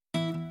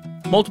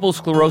Multiple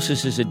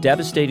sclerosis is a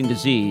devastating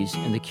disease,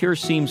 and the cure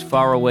seems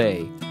far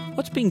away.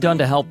 What's being done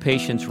to help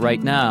patients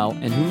right now,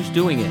 and who's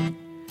doing it?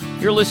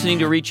 You're listening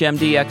to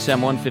ReachMD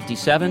XM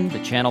 157,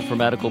 the channel for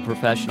medical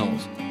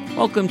professionals.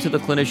 Welcome to the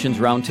Clinicians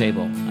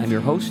Roundtable. I'm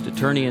your host,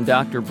 attorney and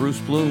Dr.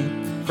 Bruce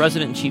Bloom,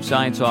 President and Chief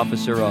Science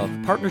Officer of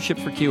Partnership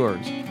for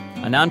Cures,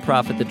 a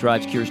nonprofit that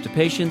drives cures to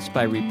patients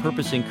by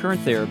repurposing current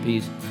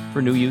therapies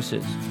for new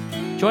uses.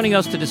 Joining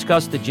us to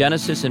discuss the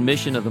genesis and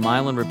mission of the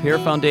Myelin Repair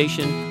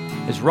Foundation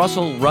is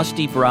Russell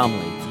Rusty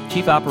Bromley,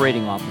 Chief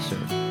Operating Officer.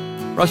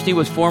 Rusty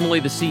was formerly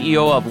the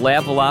CEO of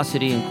Lab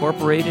Velocity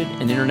Incorporated,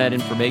 an internet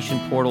information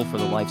portal for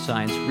the life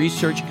science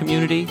research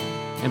community.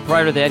 And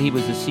prior to that, he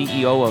was the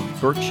CEO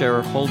of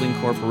Berkshire Holding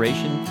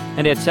Corporation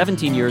and had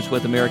 17 years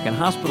with American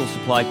Hospital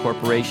Supply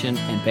Corporation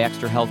and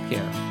Baxter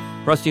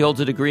Healthcare. Rusty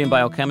holds a degree in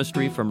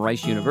biochemistry from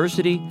Rice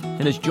University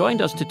and has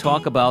joined us to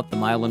talk about the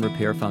Myelin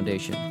Repair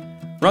Foundation.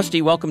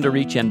 Rusty, welcome to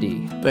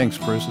ReachMD. Thanks,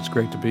 Bruce. It's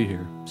great to be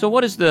here. So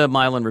what is the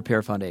Myelin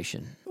Repair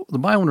Foundation? The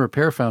Myelin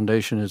Repair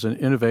Foundation is an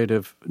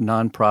innovative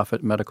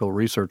nonprofit medical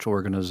research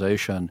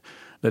organization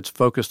that's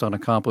focused on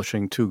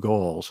accomplishing two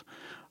goals.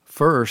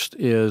 First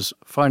is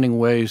finding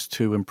ways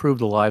to improve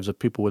the lives of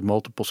people with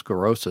multiple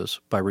sclerosis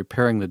by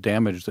repairing the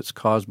damage that's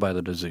caused by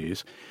the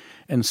disease.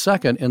 And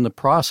second, in the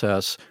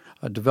process,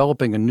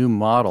 developing a new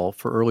model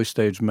for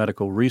early-stage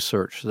medical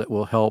research that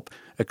will help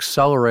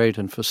accelerate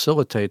and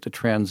facilitate the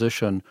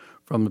transition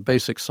from the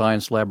basic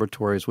science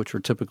laboratories, which are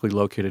typically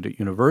located at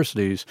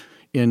universities,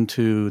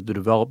 into the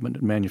development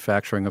and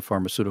manufacturing of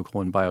pharmaceutical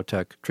and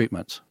biotech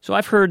treatments. So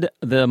I've heard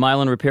the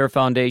Myelin Repair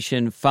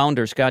Foundation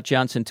founder, Scott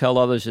Johnson, tell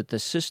others that the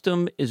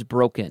system is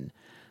broken.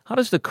 How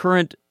does the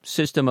current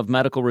system of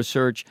medical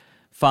research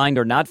find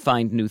or not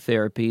find new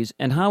therapies,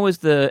 and how is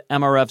the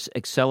MRF's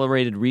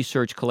Accelerated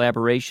Research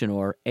Collaboration,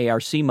 or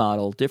ARC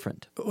model,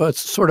 different? Well, it's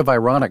sort of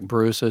ironic,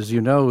 Bruce. As you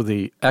know,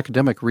 the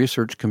academic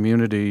research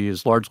community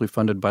is largely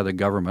funded by the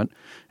government,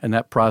 and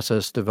that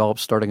process developed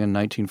starting in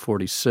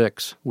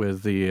 1946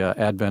 with the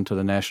advent of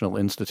the National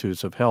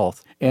Institutes of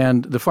Health.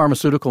 And the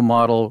pharmaceutical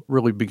model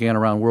really began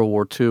around World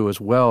War II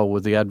as well,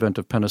 with the advent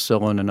of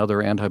penicillin and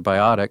other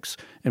antibiotics,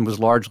 and was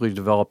largely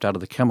developed out of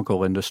the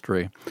chemical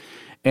industry.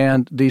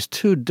 And these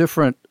two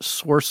different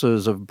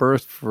sources of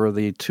birth for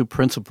the two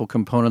principal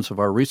components of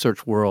our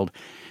research world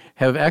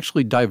have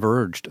actually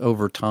diverged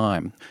over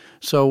time.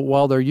 So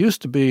while there used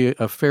to be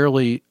a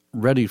fairly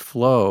ready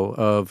flow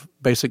of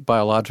basic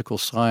biological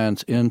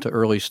science into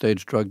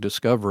early-stage drug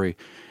discovery,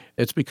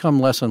 it's become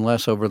less and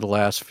less over the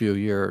last few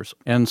years.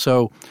 And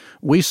so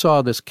we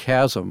saw this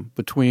chasm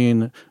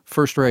between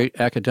first-rate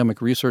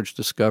academic research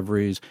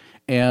discoveries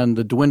and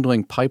the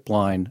dwindling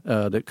pipeline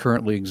that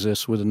currently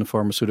exists within the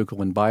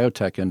pharmaceutical and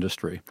biotech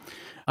industry.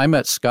 I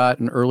met Scott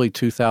in early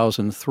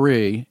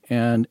 2003,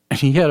 and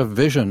he had a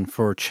vision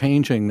for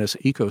changing this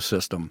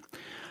ecosystem.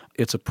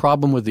 It's a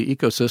problem with the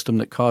ecosystem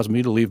that caused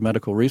me to leave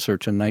medical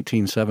research in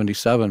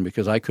 1977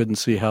 because I couldn't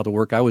see how the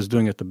work I was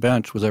doing at the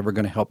bench was ever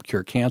going to help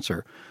cure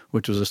cancer,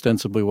 which was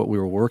ostensibly what we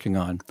were working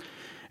on.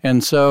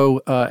 And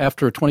so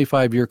after a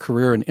 25-year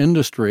career in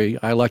industry,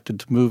 I elected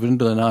to move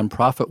into the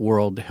nonprofit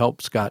world to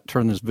help Scott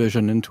turn this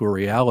vision into a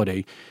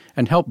reality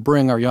and help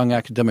bring our young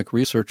academic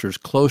researchers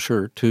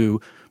closer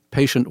to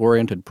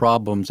patient-oriented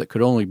problems that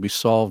could only be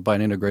solved by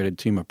an integrated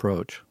team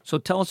approach. So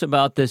tell us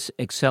about this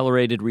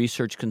Accelerated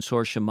Research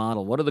Consortium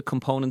model. What are the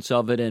components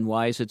of it, and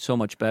why is it so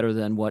much better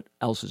than what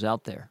else is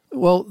out there?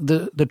 Well,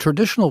 the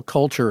traditional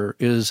culture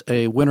is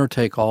a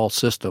winner-take-all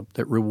system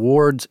that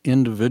rewards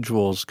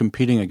individuals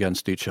competing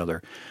against each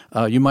other.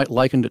 You might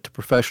liken it to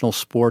professional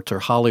sports or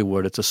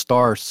Hollywood. It's a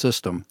star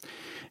system.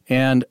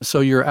 And so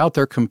you're out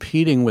there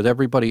competing with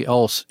everybody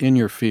else in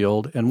your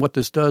field, and what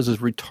this does is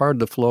retard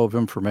the flow of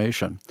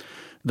information.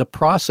 The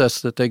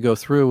process that they go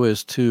through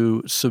is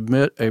to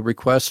submit a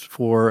request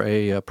for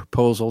a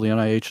proposal, the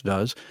NIH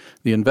does.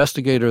 The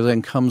investigator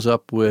then comes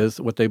up with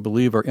what they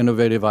believe are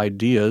innovative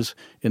ideas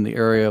in the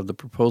area of the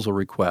proposal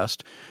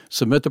request,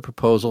 submit the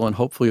proposal, and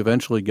hopefully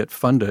eventually get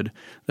funded.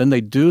 Then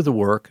they do the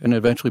work and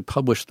eventually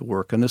publish the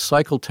work. And this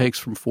cycle takes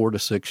from 4 to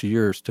 6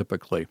 years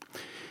typically.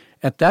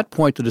 At that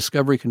point, the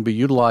discovery can be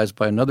utilized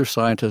by another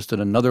scientist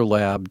in another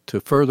lab to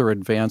further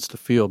advance the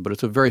field, but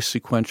it's a very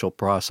sequential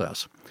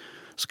process.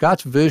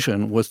 Scott's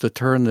vision was to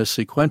turn this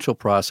sequential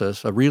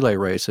process, a relay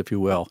race, if you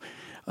will,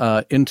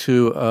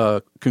 into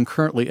a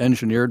concurrently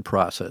engineered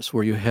process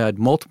where you had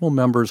multiple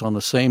members on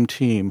the same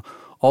team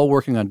all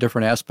working on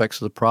different aspects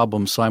of the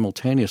problem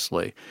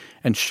simultaneously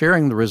and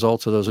sharing the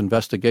results of those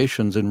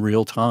investigations in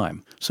real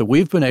time. So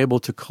we've been able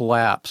to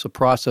collapse a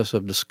process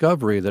of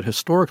discovery that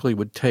historically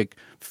would take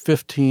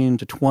 15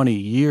 to 20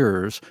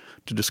 years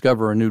to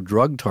discover a new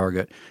drug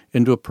target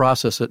into a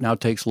process that now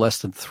takes less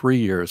than 3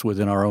 years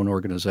within our own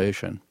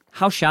organization.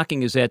 How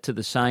shocking is that to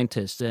the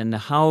scientists, and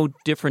how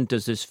different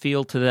does this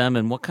feel to them,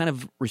 and what kind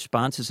of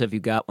responses have you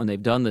got when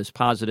they've done this,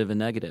 positive and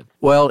negative?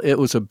 Well, it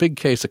was a big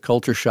case of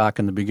culture shock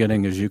in the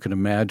beginning, as you can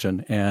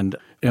imagine. And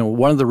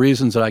one of the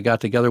reasons that I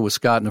got together with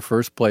Scott in the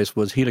first place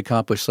was he'd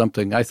accomplished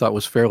something I thought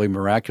was fairly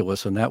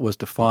miraculous, and that was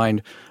to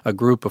find a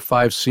group of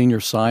 5 senior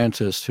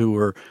scientists who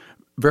were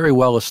very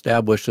well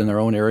established in their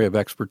own area of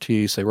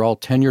expertise. They were all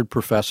tenured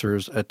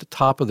professors at the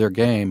top of their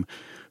game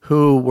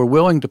who were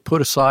willing to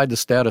put aside the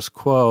status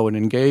quo and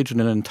engage in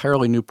an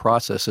entirely new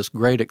process, this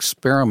great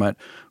experiment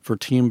for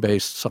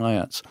team-based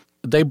science.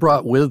 They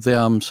brought with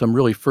them some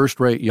really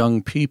first-rate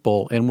young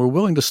people and were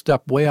willing to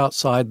step way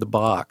outside the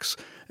box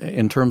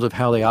in terms of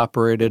how they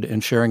operated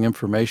and sharing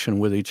information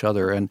with each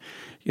other. And,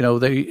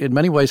 they in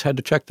many ways had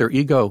to check their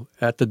ego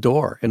at the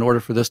door in order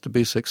for this to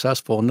be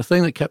successful. And the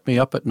thing that kept me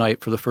up at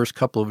night for the first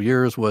couple of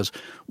years was,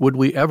 would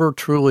we ever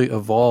truly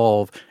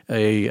evolve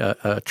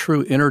a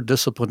true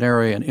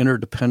interdisciplinary and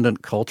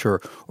interdependent culture,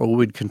 or would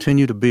we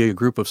continue to be a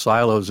group of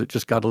silos that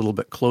just got a little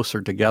bit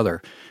closer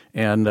together?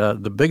 And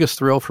the biggest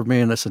thrill for me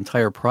in this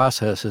entire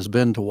process has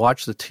been to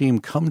watch the team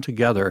come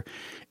together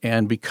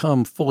and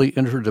become fully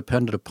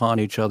interdependent upon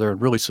each other and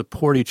really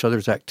support each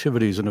other's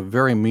activities in a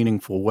very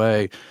meaningful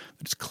way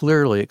that's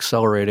clearly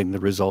accelerating the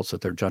results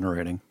that they're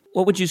generating.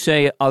 What would you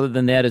say, other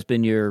than that, has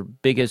been your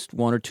biggest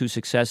one or two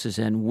successes,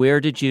 and where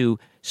did you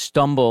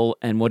stumble,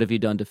 and what have you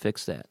done to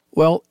fix that?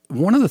 Well,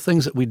 one of the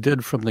things that we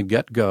did from the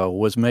get-go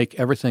was make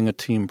everything a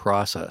team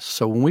process.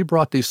 So when we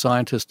brought these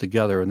scientists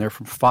together, and they're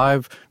from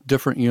 5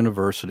 different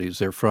universities,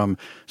 they're from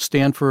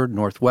Stanford,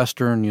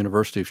 Northwestern,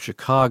 University of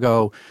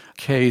Chicago,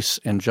 Case,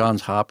 and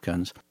Johns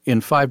Hopkins,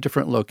 in 5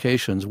 different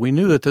locations, we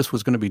knew that this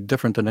was going to be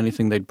different than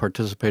anything they'd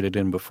participated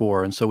in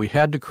before. And so we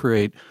had to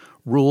create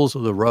rules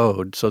of the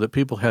road so that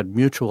people had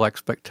mutual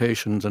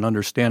expectations and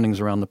understandings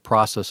around the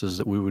processes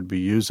that we would be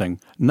using.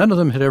 None of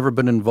them had ever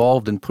been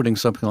involved in putting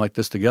something like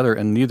this together,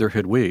 and neither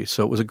had we.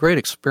 So it was a great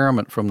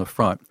experiment from the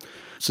front.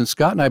 Since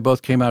Scott and I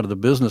both came out of the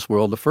business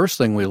world, the first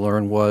thing we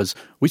learned was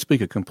we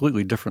speak a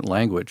completely different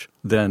language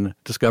than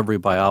discovery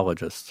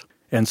biologists.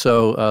 And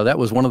so that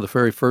was one of the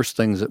very first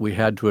things that we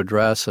had to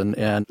address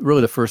and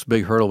really the first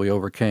big hurdle we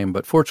overcame.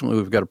 But fortunately,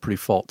 we've got a pretty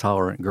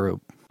fault-tolerant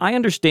group. I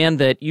understand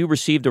that you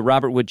received a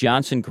Robert Wood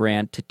Johnson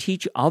grant to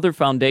teach other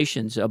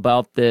foundations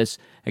about this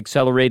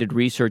accelerated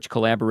research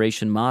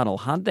collaboration model.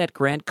 How did that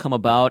grant come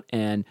about,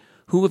 and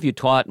who have you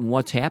taught, and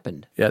what's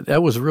happened? Yeah,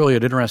 that was really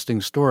an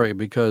interesting story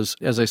because,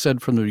 as I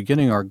said from the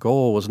beginning, our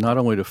goal was not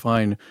only to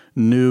find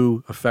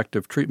new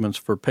effective treatments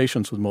for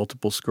patients with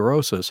multiple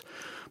sclerosis,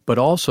 but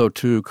also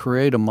to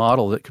create a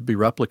model that could be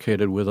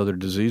replicated with other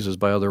diseases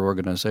by other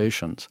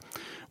organizations.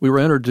 We were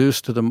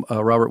introduced to the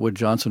Robert Wood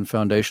Johnson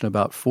Foundation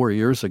about 4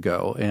 years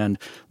ago, and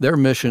their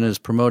mission is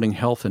promoting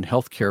health and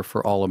healthcare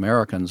for all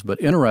Americans,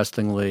 but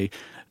interestingly,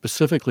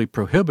 specifically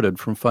prohibited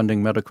from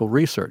funding medical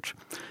research.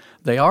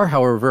 They are,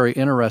 however, very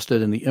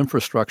interested in the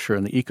infrastructure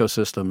and the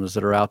ecosystems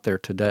that are out there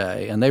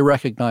today, and they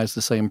recognize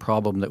the same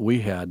problem that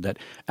we had, that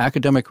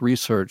academic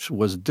research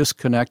was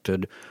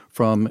disconnected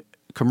from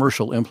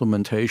commercial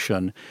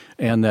implementation,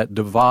 and that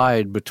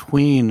divide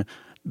between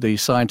the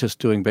scientists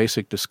doing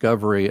basic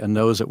discovery and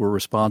those that were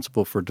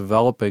responsible for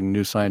developing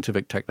new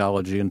scientific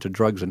technology into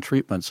drugs and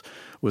treatments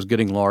was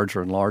getting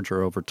larger and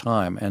larger over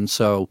time. And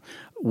so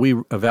we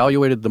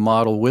evaluated the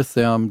model with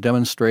them,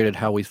 demonstrated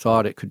how we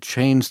thought it could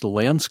change the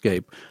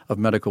landscape of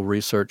medical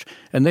research,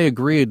 and they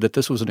agreed that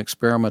this was an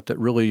experiment that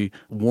really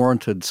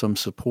warranted some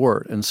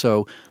support. And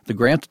so the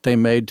grant that they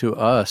made to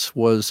us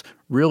was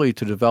really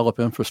to develop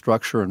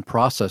infrastructure and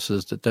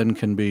processes that then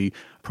can be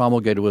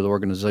promulgated with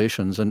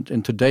organizations.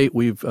 And to date,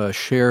 we've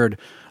shared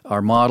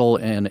our model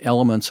and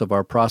elements of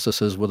our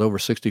processes with over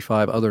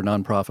 65 other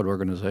nonprofit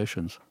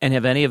organizations. And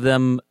have any of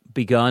them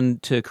begun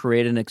to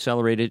create an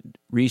accelerated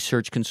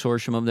research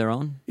consortium of their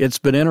own? It's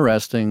been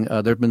interesting.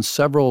 There have been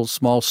several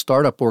small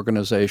startup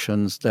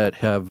organizations that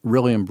have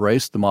really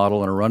embraced the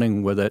model and are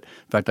running with it.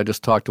 In fact, I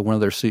just talked to one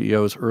of their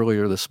CEOs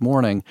earlier this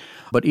morning.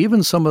 But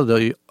even some of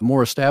the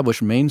more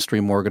established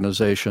mainstream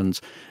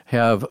organizations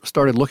have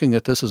started looking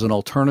at this as an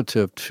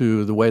alternative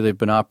to the way they've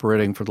been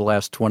operating for the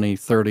last 20,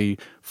 30,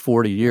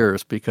 40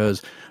 years,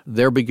 because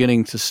they're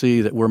beginning to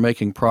see that we're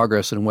making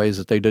progress in ways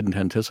that they didn't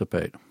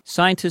anticipate.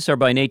 Scientists are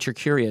by nature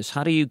curious.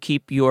 How do you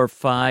keep your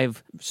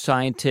 5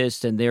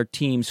 scientists and their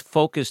teams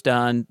focused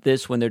on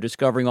this when they're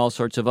discovering all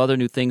sorts of other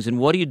new things? And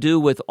what do you do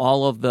with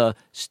all of the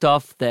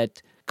stuff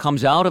that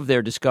comes out of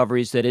their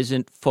discoveries that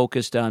isn't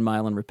focused on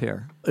myelin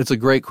repair? It's a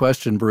great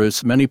question,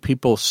 Bruce. Many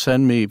people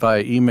send me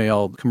via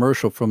email a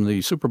commercial from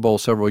the Super Bowl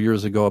several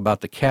years ago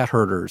about the cat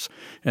herders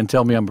and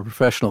tell me I'm a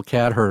professional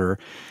cat herder.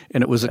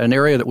 And it was an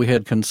area that we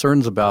had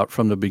concerns about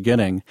from the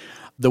beginning.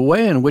 The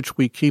way in which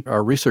we keep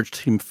our research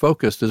team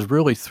focused is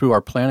really through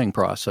our planning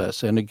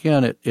process. And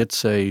again,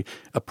 it's a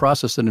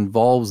process that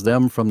involves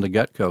them from the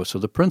get-go. So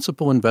the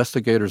principal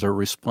investigators are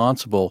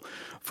responsible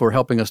for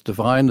helping us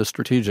define the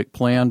strategic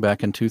plan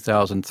back in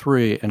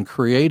 2003 and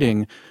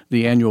creating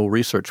the annual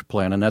research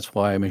plan. And that's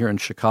why I'm here in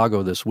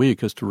Chicago this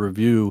week, is to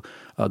review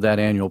that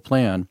annual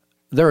plan.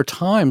 There are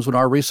times when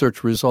our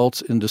research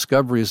results in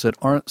discoveries that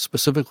aren't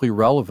specifically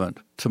relevant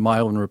to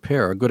myelin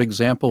repair. A good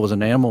example was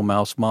an animal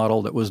mouse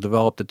model that was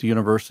developed at the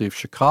University of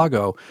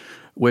Chicago,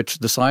 which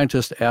the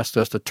scientists asked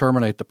us to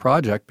terminate the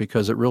project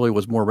because it really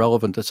was more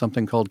relevant to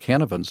something called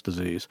Canavan's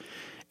disease.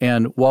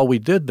 And while we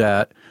did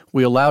that,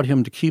 we allowed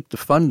him to keep the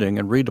funding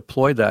and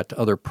redeploy that to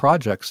other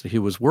projects that he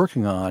was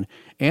working on,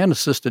 and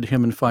assisted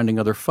him in finding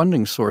other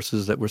funding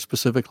sources that were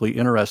specifically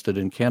interested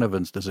in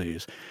Canavan's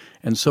disease.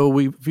 And so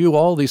we view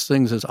all these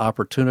things as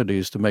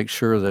opportunities to make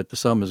sure that the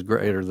sum is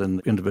greater than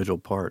the individual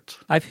parts.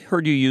 I've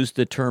heard you use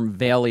the term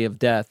Valley of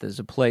Death as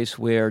a place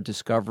where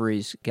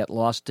discoveries get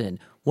lost in.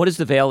 What is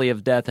the Valley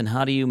of Death, and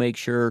how do you make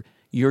sure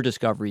your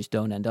discoveries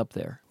don't end up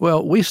there?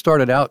 Well, we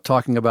started out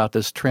talking about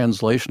this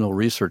translational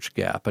research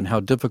gap and how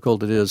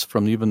difficult it is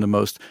from even the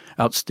most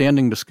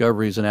outstanding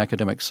discoveries in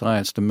academic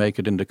science to make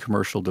it into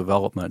commercial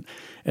development.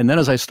 And then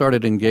as I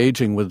started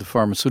engaging with the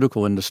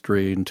pharmaceutical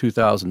industry in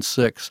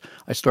 2006,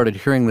 I started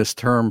hearing this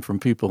term from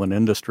people in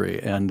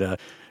industry, and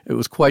it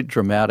was quite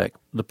dramatic.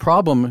 The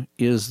problem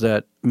is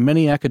that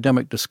many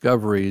academic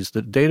discoveries,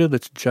 the data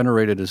that's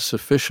generated is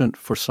sufficient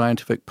for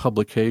scientific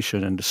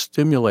publication and to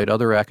stimulate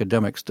other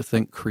academics to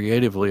think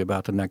creatively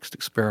about the next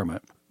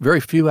experiment.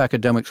 Very few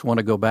academics want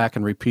to go back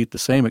and repeat the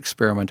same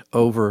experiment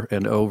over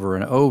and over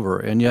and over,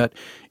 and yet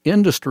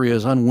industry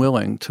is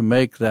unwilling to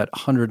make that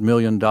 $100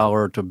 million to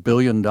 $1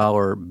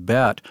 billion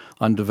bet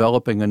on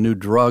developing a new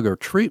drug or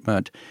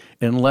treatment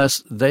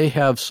unless they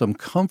have some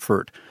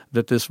comfort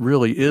that this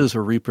really is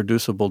a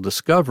reproducible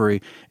discovery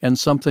and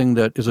something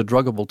that is a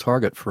druggable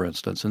target, for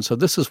instance. And so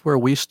this is where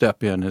we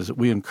step in, is that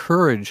we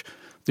encourage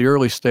the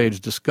early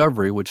stage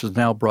discovery, which has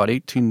now brought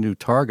 18 new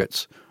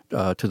targets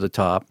to the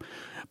top,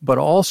 but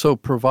also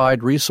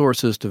provide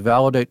resources to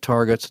validate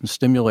targets and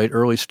stimulate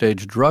early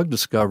stage drug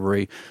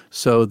discovery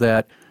so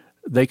that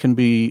they can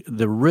be,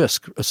 the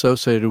risk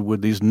associated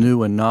with these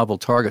new and novel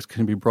targets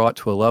can be brought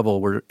to a level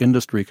where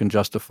industry can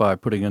justify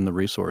putting in the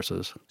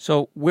resources.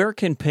 So where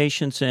can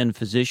patients and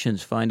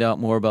physicians find out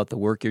more about the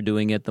work you're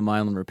doing at the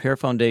Mylan Repair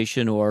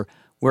Foundation, or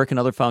where can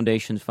other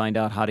foundations find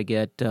out how to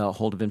get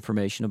hold of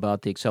information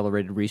about the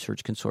Accelerated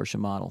Research Consortium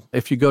model?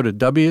 If you go to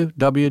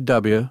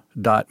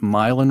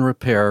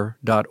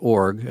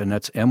www.mylanrepair.org, and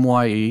that's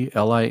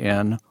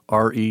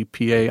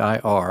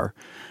MYELINREPAIR,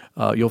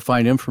 you'll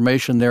find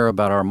information there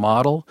about our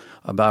model,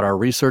 about our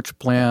research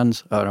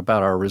plans,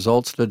 about our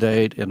results to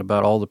date, and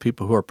about all the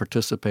people who are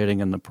participating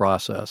in the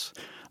process.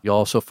 You'll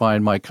also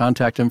find my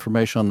contact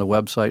information on the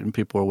website, and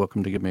people are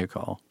welcome to give me a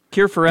call.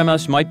 Cure for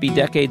MS might be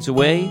decades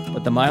away,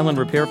 but the Mylan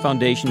Repair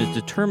Foundation is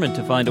determined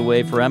to find a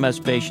way for MS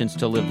patients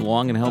to live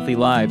long and healthy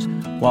lives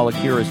while a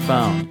cure is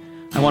found.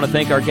 I want to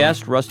thank our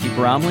guest, Rusty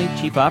Bromley,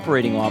 Chief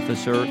Operating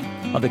Officer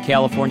of the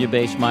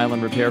California-based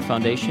Mylan Repair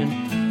Foundation,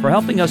 for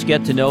helping us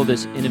get to know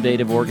this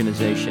innovative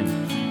organization.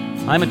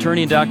 I'm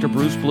attorney Dr.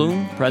 Bruce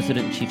Bloom,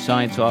 President and Chief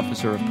Science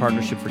Officer of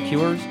Partnership for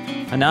Cures,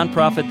 a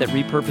nonprofit that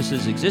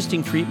repurposes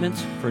existing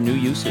treatments for new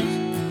uses.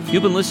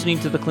 You've been listening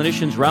to the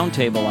Clinicians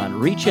Roundtable on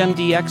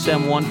ReachMD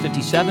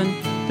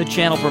XM157, the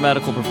channel for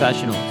medical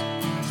professionals.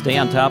 Stay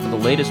on top of the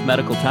latest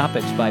medical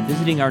topics by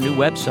visiting our new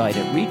website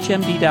at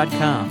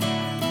reachmd.com,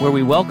 where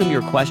we welcome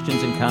your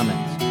questions and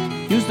comments.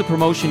 Use the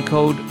promotion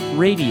code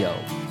RADIO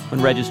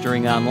when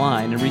registering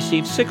online and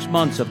receive 6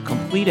 months of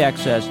complete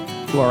access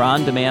to our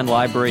on-demand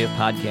library of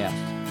podcasts.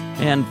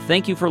 And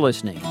thank you for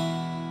listening.